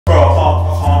Bro, I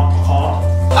can't.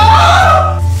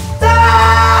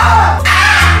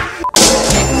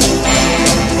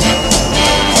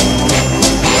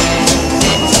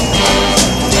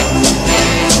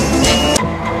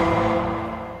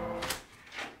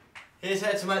 Here's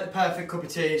how to make the perfect cup of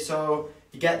tea. So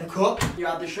you get the cup, you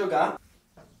add the sugar,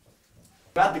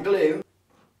 you add the glue.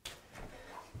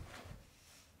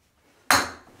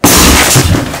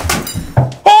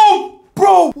 Oh,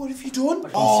 bro, what have you done?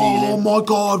 Oh my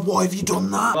god, why have you done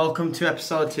that? Welcome to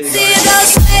episode 2,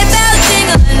 guys.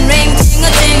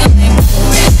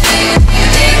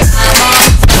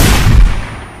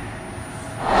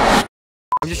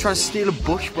 I'm just trying to steal a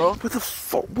bush, bro. What the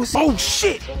fuck was? Oh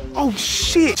shit! Oh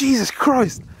shit! Jesus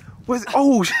Christ! Where's?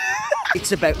 Oh.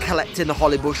 It's about collecting the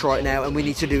holly bush right now, and we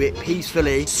need to do it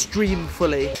peacefully,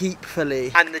 streamfully,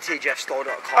 keepfully, and the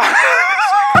TGFbro.com.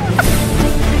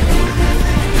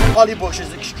 Holly bush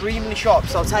is extremely sharp,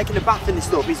 so taking a bath in this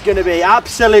stuff is going to be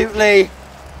absolutely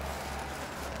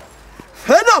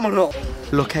phenomenal.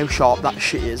 Look how sharp that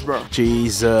shit is, bro.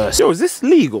 Jesus. Yo, is this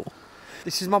legal?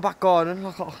 This is my back garden.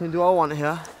 Look what I can do. I want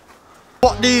here.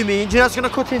 What do you mean? Do you know it's gonna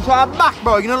cut into our back,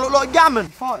 bro? You're gonna look like gammon.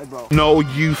 You farted, bro. No,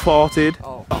 you farted.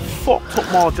 Oh. That fucked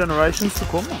up more generations to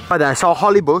come. Right there, so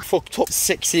holly bush fucked up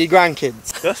 60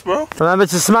 grandkids. Yes, bro. Remember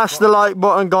to smash the like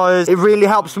button, guys. It really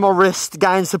helps my wrist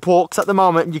gain support, because at the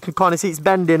moment you can kind of see it's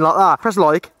bending like that. Press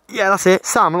like. Yeah, that's it.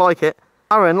 Sam, like it.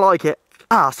 Aaron, like it.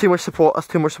 Ah, that's too much support. That's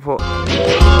too much support.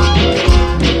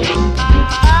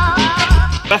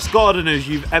 Best gardeners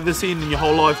you've ever seen in your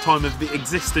whole lifetime of the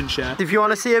existence, yeah? If you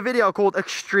want to see a video called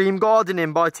Extreme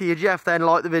Gardening by TGF, then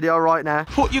like the video right now.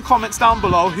 Put your comments down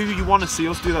below who you want to see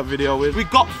us do that video with.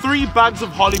 We've got 3 bags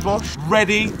of holly bush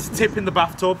ready to tip in the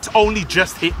bathtub. It's only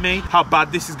just hit me how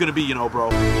bad this is going to be, you know, bro.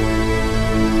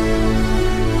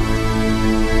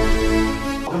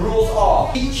 The rules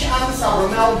are, each answer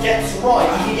Romel gets right,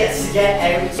 he gets to get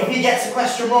out. If he gets a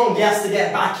question wrong, he has to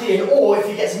get back in. Or if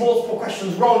he gets multiple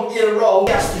questions wrong in a row,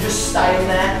 he has to just stay in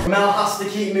there. Romel has to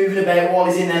keep moving about while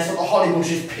he's in there, so the holly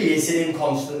bush is piercing him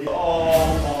constantly. Oh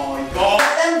my god.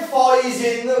 And then flies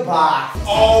in the back.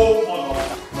 Oh my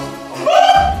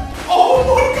god. Oh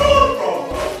my god,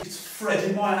 bro. It's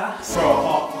threading my ass. Bro,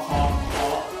 I can't.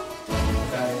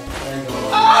 Okay, there you go.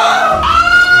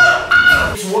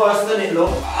 It's worse than it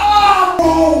looks. Bro.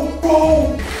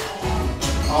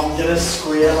 I'm gonna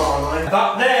squeal, aren't I?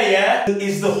 That there, yeah,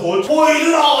 is the hood. Boy,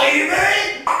 lie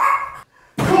me!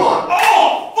 Come on!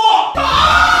 Oh, fuck!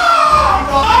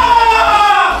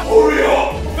 Hurry up!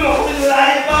 Bloody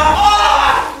labour!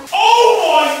 Oh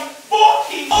my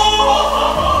fucking... Oh my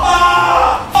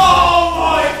god!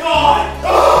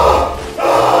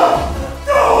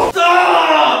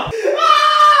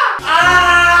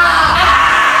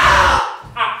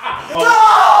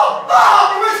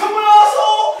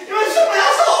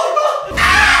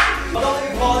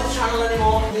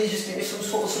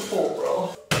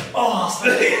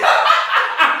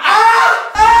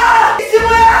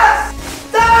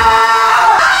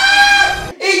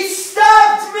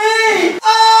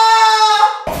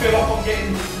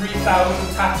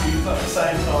 Tattoos at the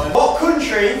same time. What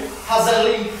country has a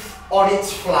leaf on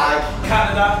its flag?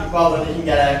 Canada. Well, then you can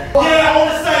get out. Yeah, I want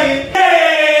to say it.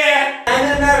 Yeah!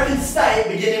 An American state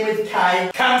beginning with K.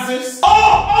 Kansas. Oh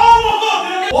my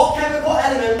god! What chemical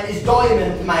element is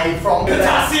diamond made from?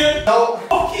 Potassium. No.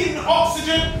 Fucking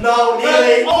oxygen. No,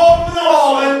 nearly. Oh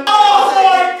my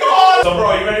god! So, bro,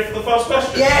 are you ready for the first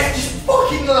question? Yes, just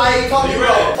fucking lay it on me, You bro.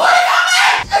 ready? Put it on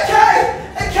me!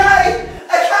 Okay,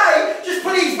 just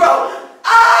please, bro.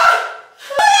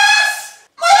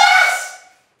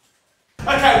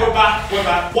 Okay, we're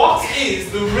back. What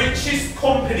is the richest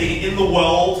company in the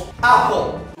world?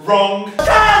 Apple. Wrong.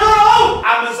 No!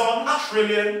 Amazon,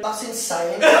 trillion. That's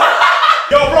insane.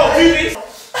 Yo, bro, do this.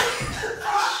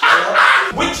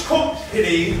 Which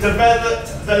company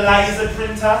developed the laser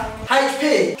printer?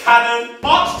 HP. Canon.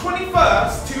 March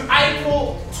 21st to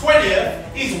April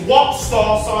 20th is what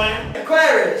star sign?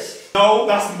 Aquarius. No,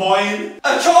 that's mine.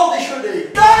 A childish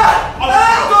hoodie. No!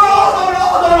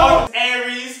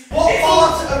 Aries. What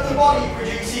part of the body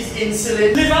produces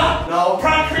insulin? Liver. No.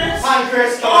 Pancreas.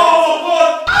 Pancreas. Oh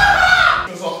god.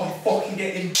 Feels like I'm fucking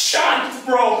getting shanked,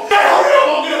 bro. Hurry up,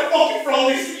 I'm gonna fucking throw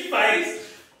this in your face.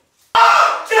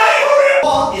 Hurry up.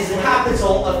 What is the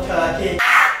capital of Turkey?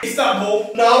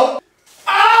 Istanbul. No.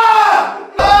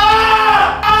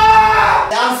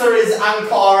 The answer is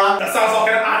Ankara. That sounds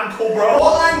like an ankle, bro.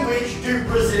 What language do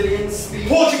Brazilians speak?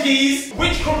 Portuguese.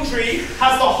 Which country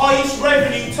has the highest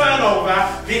revenue turnover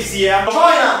this year?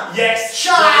 China. Yes.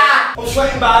 China. I'm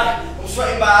sweating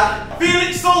bad.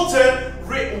 Felix Sultan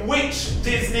Which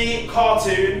Disney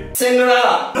cartoon?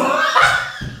 Cinderella. The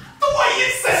way you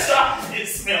said that,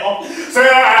 it's me off.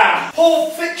 Cinderella.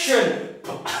 Pulp Fiction.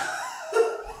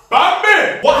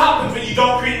 Batman! What happens when you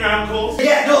don't clean your ankles? You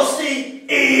get dusty.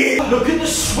 Look at the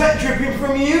sweat dripping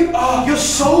from you. You're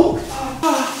soaked.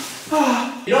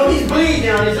 You know he's bleeding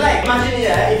on his leg. Imagine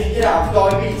if you get out of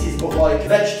diabetes, but like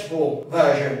vegetable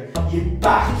version. Your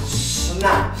back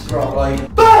snaps, bro. Like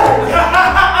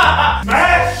BANG!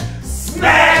 Smash!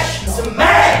 Smash!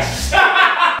 Smash! I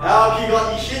hope you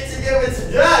got your shit together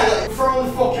today. Like, throwing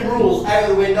the fucking rules out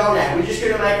the window now. We're just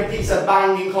gonna make a piece of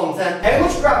banging content. How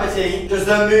much gravity does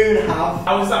the moon have?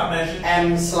 How is that measured?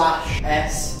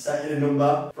 M/S. Set your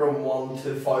number from 1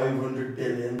 to 500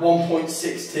 billion.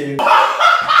 1.62.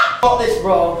 Got this,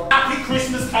 bro. Happy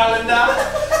Christmas calendar.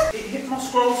 It hit my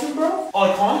scrotum, bro.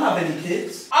 I can't have any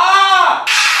kids. Ah!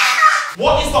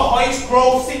 What is the highest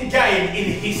grossing game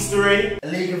in history?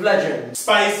 League of Legends.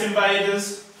 Space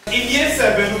Invaders. In year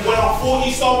 7, when I thought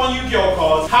you saw my Yu-Gi-Oh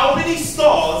cards, how many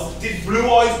stars did Blue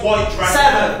Eyes White Dragon?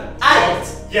 7. 8.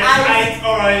 Yeah, 8.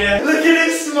 Alright, yeah. Look at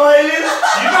him smiling.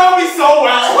 You know me so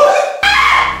well.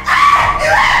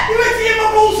 You went to get my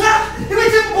ballsack. You went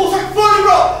to get my ballsack fully,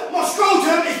 bro. My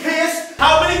scrotum is pierced.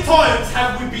 How many times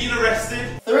have we been arrested?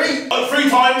 3. 3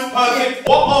 times, perfect.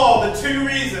 What are the 2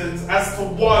 reasons as to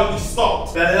why we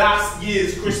stopped the last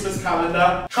year's Christmas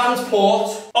calendar?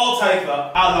 Transport. I'll take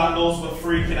that. Our landlords were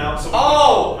freaking out. So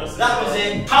Oh, that was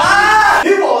it.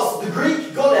 Who was the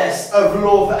Greek goddess of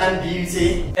love and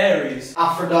beauty? Aries.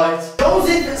 Aphrodite.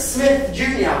 Joseph Smith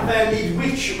Jr. founded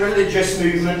which religious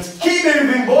movement? Keep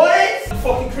moving, boys.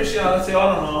 Fucking Christianity, I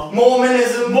don't know.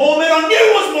 Mormonism. Mormon, I knew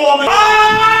it was Mormon.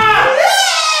 Ah!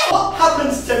 What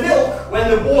happens to milk when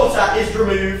the water is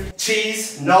removed?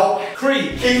 Cheese. No.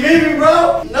 Cream. Keep moving,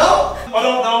 bro. No. I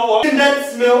don't know what.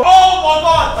 Condensed milk. Oh my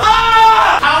god!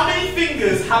 Ah! How many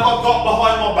fingers have I got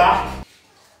behind my back?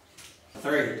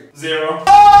 3. 0.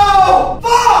 Oh,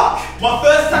 fuck! My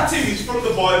first tattoo is from the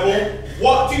Bible.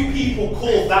 What do people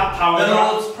call that power? The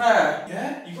Lord's Prayer.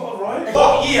 Yeah, you got it right.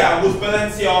 What year was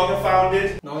Balenciaga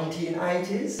founded?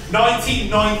 1980s.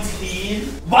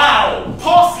 1919. Wow!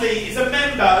 Parsley is a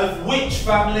member of which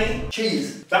family?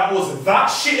 Cheese. That was that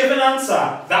shit of an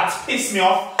answer. That's pissed me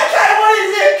off. Okay, what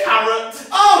is it? Carrot.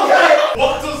 Okay.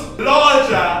 What does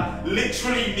larger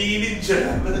literally mean in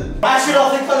German? Actually, I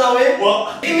think I know it.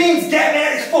 What? It means get me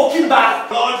out of this fucking back.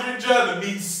 Larger in German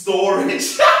means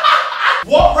storage.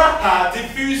 What rapper did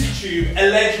FusiTube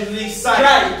allegedly say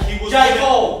he was J.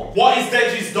 Cole. What is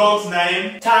Deji's dog's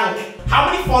name? Tank. How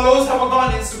many followers have I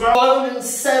got on Instagram?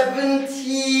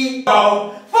 570.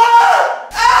 No.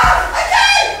 Fuck!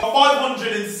 Okay!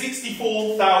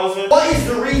 564,000. What is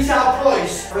the retail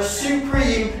price for a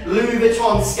Supreme Louis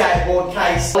Vuitton skateboard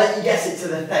case? I'll let you guess it to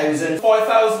the 1,000.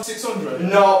 5,600.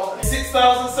 No.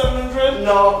 6,700.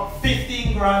 No.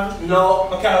 15 grand. No.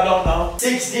 Okay, I don't know.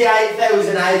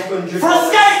 68,800. For a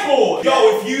skateboard!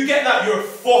 Yo, if you get that, you're a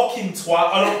fucking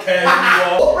twat. I don't care who you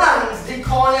are. What brands did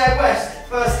Kanye West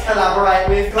first collaborate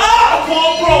with? I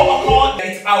can't, bro. I can't.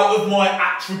 It's out of my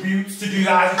attributes to do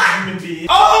that as a human being.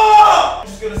 I'm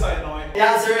just gonna say 9. The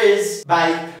answer is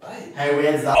Babe. How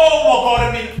weird's that? Oh my god,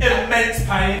 I'm in immense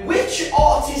pain. Which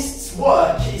artist's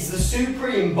work is the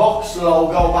Supreme box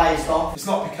logo based off? It's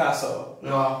not Picasso.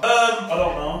 No. I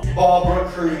don't know. Barbara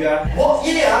Kruger. What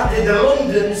year did the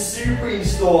London Supreme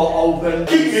store open?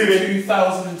 Keep moving.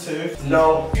 2002.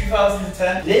 No.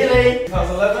 2010. Nearly.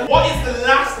 2011. What is the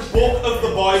last book of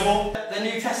the Bible? The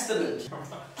New Testament.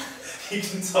 You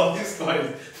can tell this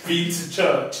guy's been to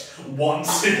church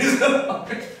once in his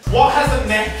life. What has a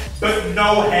neck but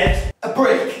no head? A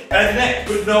brick. A neck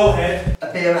but no head. A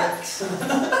BMX.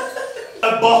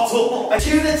 A bottle.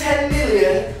 To the 10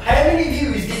 million, how many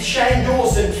views did Shane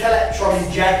Dawson collect from his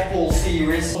Jake Paul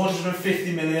series?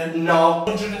 150 million. No.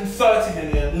 130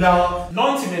 million. No.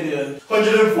 90 million.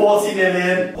 140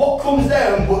 million. What comes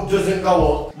down but doesn't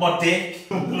go up? My dick.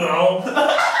 No.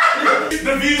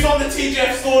 The views on the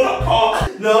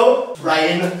TGFbro.com. No.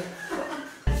 Rain.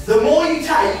 The more you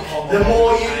take, the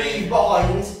more you leave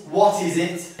behind. What is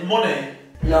it? Money.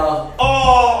 No.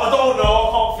 Oh, I don't know.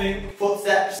 I can't think.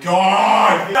 Footsteps.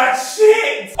 God, that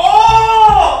shit.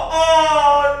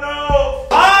 Oh no.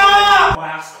 Ah! My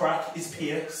ass crack is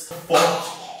pierced. Fuck.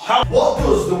 What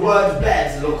does the word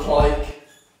bed look like?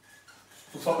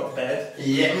 Looks like a bed.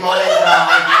 Yeah, my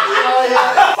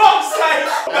Fuck's sake!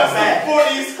 That's the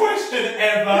funniest question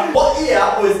ever. What year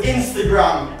was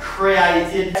Instagram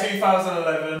created?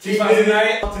 2011.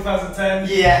 2008. 2010.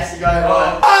 Yes, you got it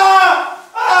right.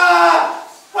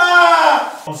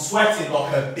 Oh I'm sweating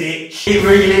like a bitch. It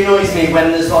really annoys me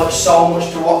when there's like so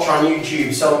much to watch on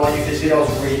YouTube, so like if this video's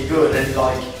really good and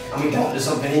like, and we don't do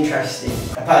something interesting,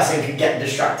 a person could get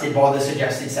distracted by the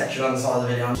suggested section on the side of the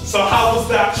video. So how was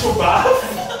the actual bath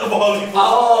of Hollywood?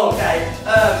 Oh,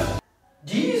 okay.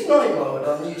 Do you use night mode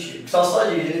on YouTube? Because I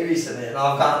started using it recently and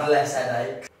I've had less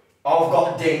headache. I've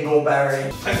got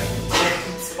dingleberry.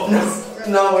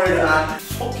 No worries, man.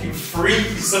 Fucking freak,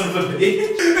 you son of a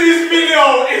bitch. This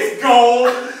video is gold.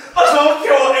 I don't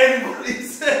care what anybody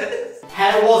says.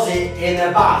 How was it in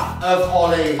the bath of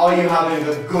Holly? Are you having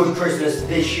a good Christmas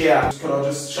this year? Can I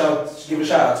just give a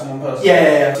shout out to one person?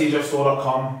 Yeah.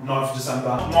 TGFbro.com, 9th of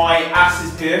December. My ass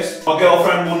is pierced. My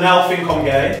girlfriend will now think I'm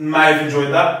gay. May have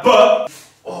enjoyed that, but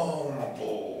oh my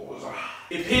balls.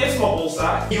 It pierced my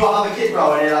ballsack. You got to have a kid,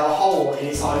 bro, and he'll have a hole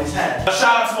inside his head. A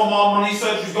shout out to my mum, my knee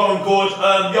surgery's going good.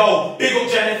 Yo, big up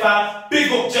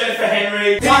Jennifer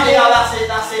Henry. Yeah,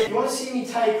 that's it. You want to see me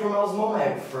take Ramel's mum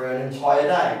out for an entire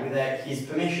day without his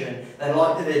permission, then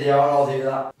like the video and I'll do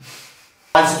that.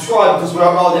 And subscribe because we're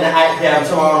uploading at 8 PM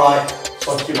tomorrow night.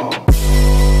 Fuck your mum.